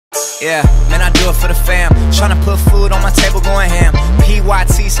Yeah, man, I do it for the fam. Tryna put food on my table, going ham.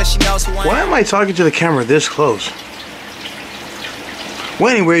 PYT says she knows who I am. Why am I talking to the camera this close? Well,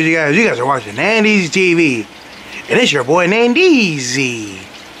 anyways, you guys are watching NANDEEZYTV, and it's your boy NANDEEZY.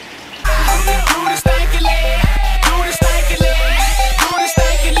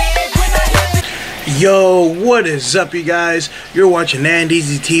 Yo, what is up, you guys? You're watching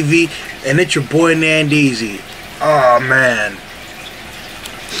NANDEEZYTV, and it's your boy NANDEEZY. Oh man,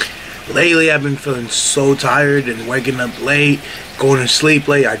 lately I've been feeling so tired and waking up late, going to sleep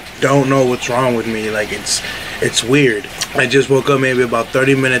late. I don't know what's wrong with me. Like it's weird. I just woke up maybe about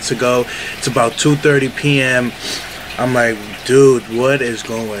 30 minutes ago. It's about 2:30 p.m. I'm like, dude, what is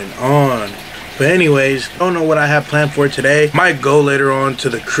going on? But anyways, I don't know what I have planned for today. Might go later on to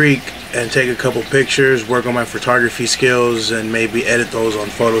the creek and take a couple pictures, work on my photography skills, and maybe edit those on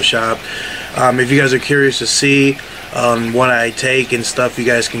Photoshop. If you guys are curious to see what I take and stuff, you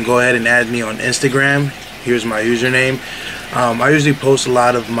guys can go ahead and add me on Instagram. Here's my username. I usually post a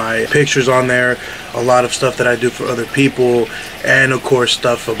lot of my pictures on there, a lot of stuff that I do for other people, and of course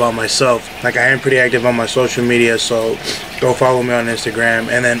stuff about myself. Like, I am pretty active on my social media, so go follow me on Instagram,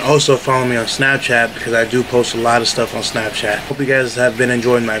 and then also follow me on Snapchat, because I do post a lot of stuff on Snapchat. Hope you guys have been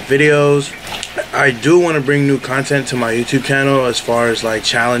enjoying my videos. I do want to bring new content to my YouTube channel as far as like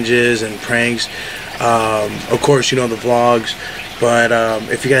challenges and pranks. Of course, you know, the vlogs. But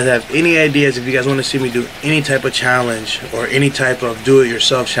if you guys have any ideas, if you guys want to see me do any type of challenge or any type of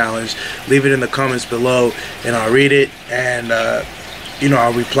do-it-yourself challenge, leave it in the comments below, and I'll read it, and you know,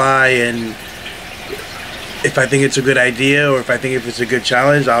 I'll reply, and if I think it's a good idea or if I think if it's a good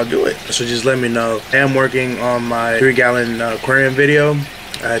challenge, I'll do it. So just let me know. I am working on my 3-gallon aquarium video.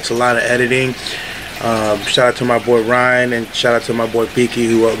 It's a lot of editing. Shout out to my boy Ryan, and shout out to my boy P.K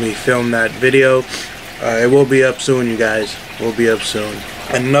who helped me film that video. It will be up soon, you guys. It will be up soon.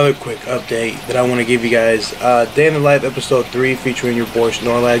 Another quick update that I want to give you guys. Day in the Life episode 3 featuring your boy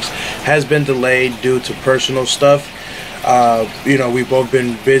Snorlax has been delayed due to personal stuff. You know, we've both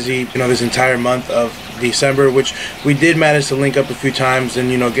been busy, you know, this entire month of December, which we did manage to link up a few times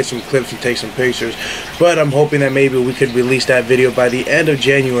and, you know, get some clips and take some pictures. But I'm hoping that maybe we could release that video by the end of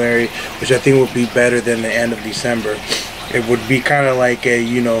January, which I think would be better than the end of December. It would be kind of like a,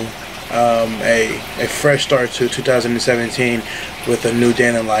 you know, a fresh start to 2017 with a new Day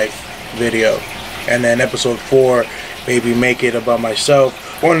in the Life video. And then episode 4, maybe make it about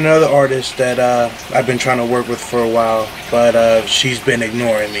myself or another artist that I've been trying to work with for a while, but she's been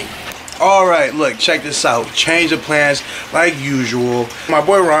ignoring me. Alright, look, check this out. Change of plans like usual. My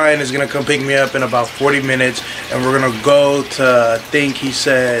boy Ryan is gonna come pick me up in about 40 minutes, and we're gonna go to, I think he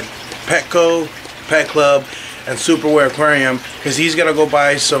said, F.A.Q, Pet Club, and Superware Aquarium, because he's gonna go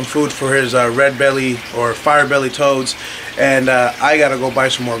buy some food for his red belly or fire belly toads, and I gotta go buy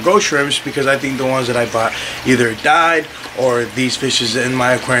some more ghost shrimps, because I think the ones that I bought either died or these fishes in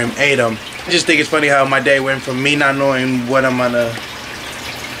my aquarium ate them. I just think it's funny how my day went from me not knowing what I'm gonna...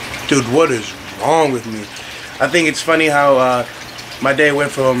 Dude, what is wrong with me? I think it's funny how my day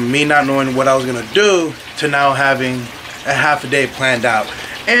went from me not knowing what I was gonna do to now having a half a day planned out.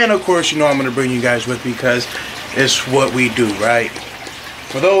 And of course, you know, I'm gonna bring you guys with me because it's what we do, right?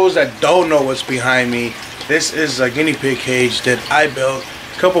 For those that don't know what's behind me, this is a guinea pig cage that I built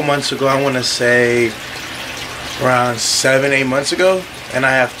a couple months ago. I want to say around 7-8 months ago, and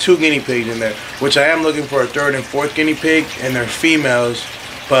I have 2 guinea pigs in there, which I am looking for a 3rd and 4th guinea pig, and they're females,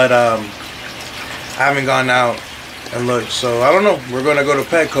 but I haven't gone out and looked. So I don't know. We're gonna go to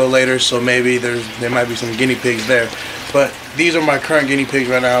F.A.Q later, so maybe there might be some guinea pigs there. But these are my current guinea pigs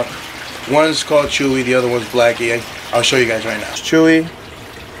right now. One's called Chewy, the other one's Blackie. I'll show you guys right now. Chewy,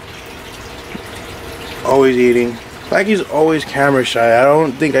 always eating. Blackie's always camera shy. I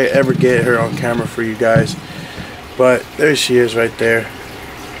don't think I ever get her on camera for you guys. But there she is right there.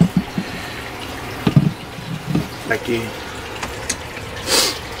 Blackie.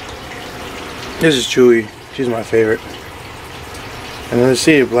 This is Chewy. She's my favorite. And then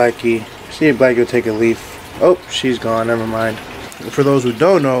see if Blackie will take a leaf. Oh, she's gone. Never mind. For those who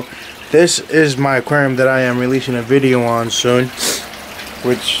don't know, this is my aquarium that I am releasing a video on soon,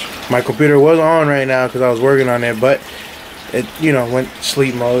 which my computer was on right now because I was working on it, but it, you know, went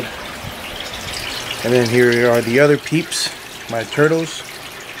sleep mode. And then here are the other peeps, my turtles.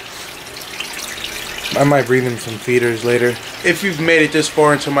 I might bring them some feeders later. If you've made it this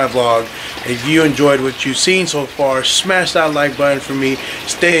far into my vlog, if you enjoyed what you've seen so far, smash that like button for me.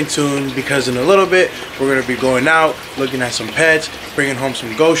 Stay in tune, because in a little bit we're going to be going out, looking at some pets, bringing home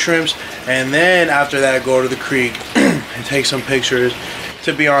some ghost shrimps, and then after that go to the creek and take some pictures.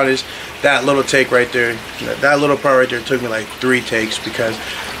 To be honest, that little take right there, that little part right there took me like 3 takes because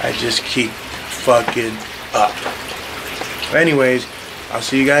I just keep fucking up. Anyways, I'll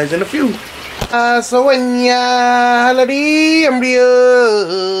see you guys in a few.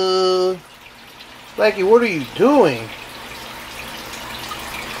 Blackie, what are you doing?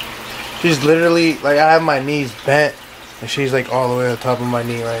 She's literally, like, I have my knees bent, and she's like all the way on top of my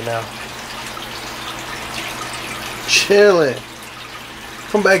knee right now. Chilling.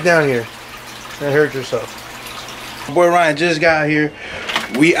 Come back down here and hurt yourself. Boy Ryan just got here.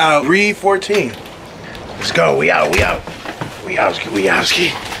 We out. 3:14. Let's go. We out. We out. We out. We out.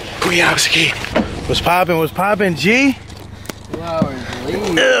 Ski. We out. Ski. What's poppin'? What's poppin'? G? 2 hours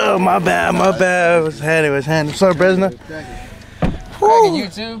leave. Oh, my bad. My bad. What's happening? What's happening? What's up, Bresna? Cracking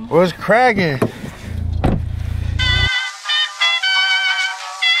YouTube. What's cracking?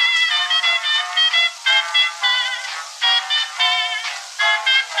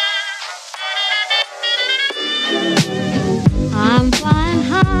 I'm flying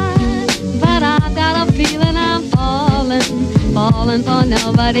high, but I've got a feeling I'm falling for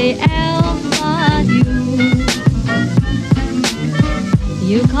nobody else but you.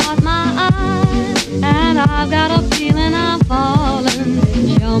 You caught my eye, and I've got a feeling I'm falling.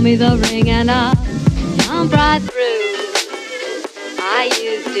 Show me the ring and I'll jump right through. I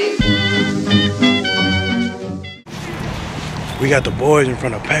used to. We got the boys in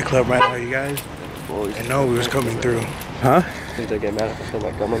front of Pet Club right now, you guys. I know we was coming through. Huh? Think they get mad if I feel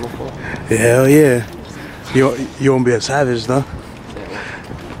like I'm on the floor? Hell yeah. You won't be a savage, though?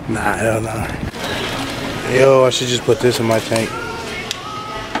 Nah, hell nah. Yo, I should just put this in my tank.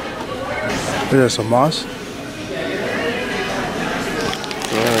 Is that some moss?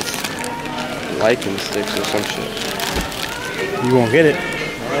 Yeah, it's lichen sticks or some shit. You won't get it. Say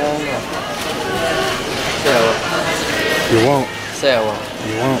I won't. You won't. Say I won't.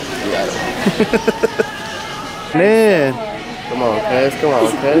 You won't. Yeah, I don't. Man. Come on, cuz. Come on,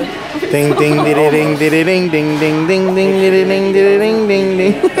 cuz. Ding ding diddy ding diddy ding ding ding ding ding diddy ding diddy ding ding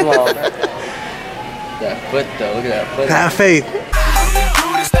ding. Come on. That foot though. Look at that foot. Have faith.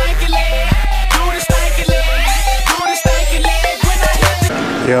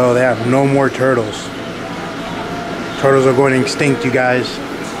 Yo, they have no more turtles. Turtles are going extinct, you guys.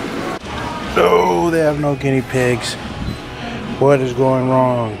 Oh, they have no guinea pigs. What is going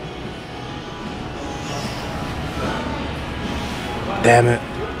wrong? Damn it.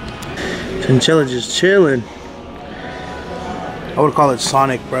 Chinchilla just chilling. I would call it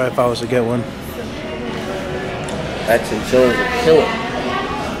Sonic, bro, if I was to get one. That chinchilla's a killer.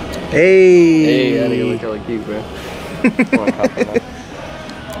 Hey. Hey, I think it look like you, bro. Come on, copy that.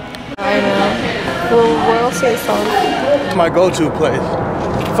 I know. Well, what else is song? It's my go-to place.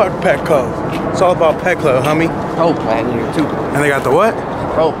 Fuck Petco. It's all about Pet Club, homie. Pro plan here too. And they got the what?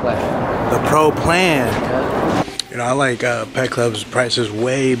 Pro plan. The Pro Plan. You know, I like Pet Club's prices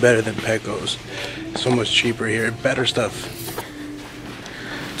way better than Petco's. So much cheaper here. Better stuff.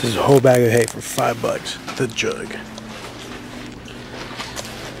 This is a whole bag of hay for $5. The jug.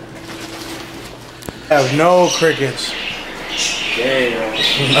 I have no crickets.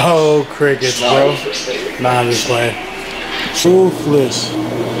 Yeah. No crickets, bro. Nah, I'm just playing. Toothless.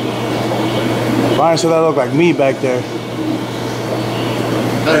 Ryan said that looked like me back there.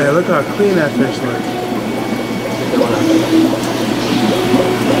 Hey, look how clean that fish looks.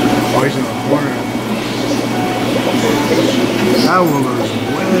 Oh, he's in the corner. That one looks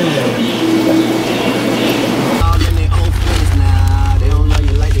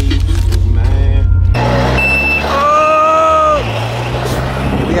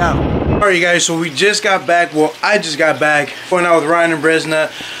Alright, you guys, so we just got back. Well, I just got back. Going out with Ryan and Bresna.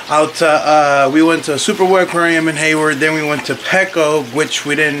 Out to, we went to Super Wet Aquarium in Hayward. Then we went to Petco, which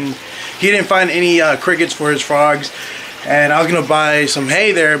he didn't find any crickets for his frogs. And I was gonna buy some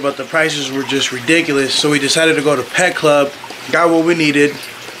hay there, but the prices were just ridiculous. So we decided to go to Pet Club. Got what we needed.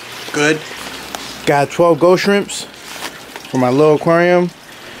 Good. Got 12 ghost shrimps for my little aquarium.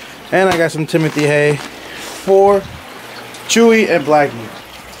 And I got some Timothy hay for Chewy and Blackie.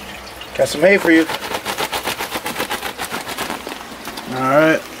 Got some hay for you.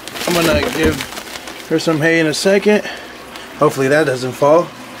 Alright. I'm gonna give her some hay in a second. Hopefully that doesn't fall.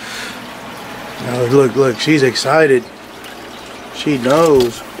 Oh, look, she's excited. She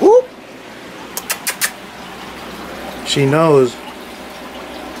knows. Whoop. She knows.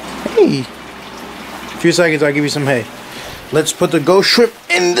 Hey. A few seconds, I'll give you some hay. Let's put the ghost shrimp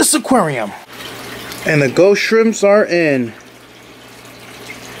in this aquarium. And the ghost shrimps are in.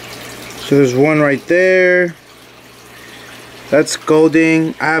 So there's one right there. That's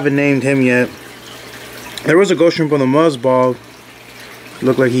Golding. I haven't named him yet. There was a ghost shrimp on the muzzball.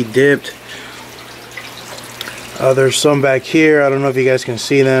 Looked like he dipped. There's some back here. I don't know if you guys can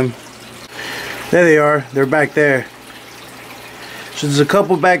see them. There they are. They're back there. So there's a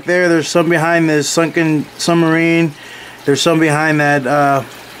couple back there. There's some behind this sunken submarine. There's some behind that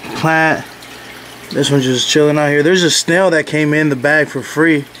plant. This one's just chilling out here. There's a snail that came in the bag for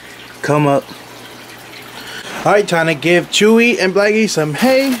free. Come up. Alright, time to give Chewy and Blackie some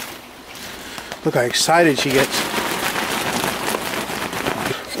hay. Look how excited she gets.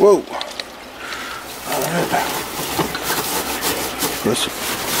 Whoa. Alright. Listen.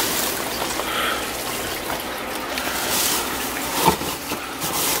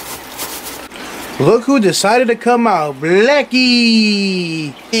 Look who decided to come out.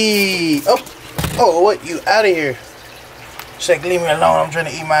 Blackie. Oh, what? You out of here. It's like, leave me alone. I'm trying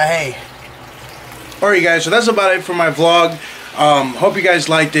to eat my hay. Alright guys, so that's about it for my vlog. Hope you guys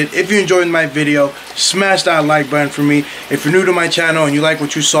liked it. If you enjoyed my video, smash that like button for me. If you're new to my channel and you like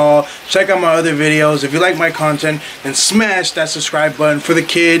what you saw, check out my other videos. If you like my content, then smash that subscribe button for the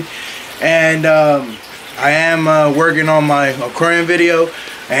kid. And I am working on my aquarium video.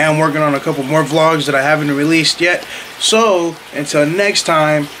 I am working on a couple more vlogs that I haven't released yet. So until next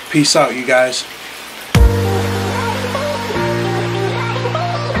time, peace out you guys.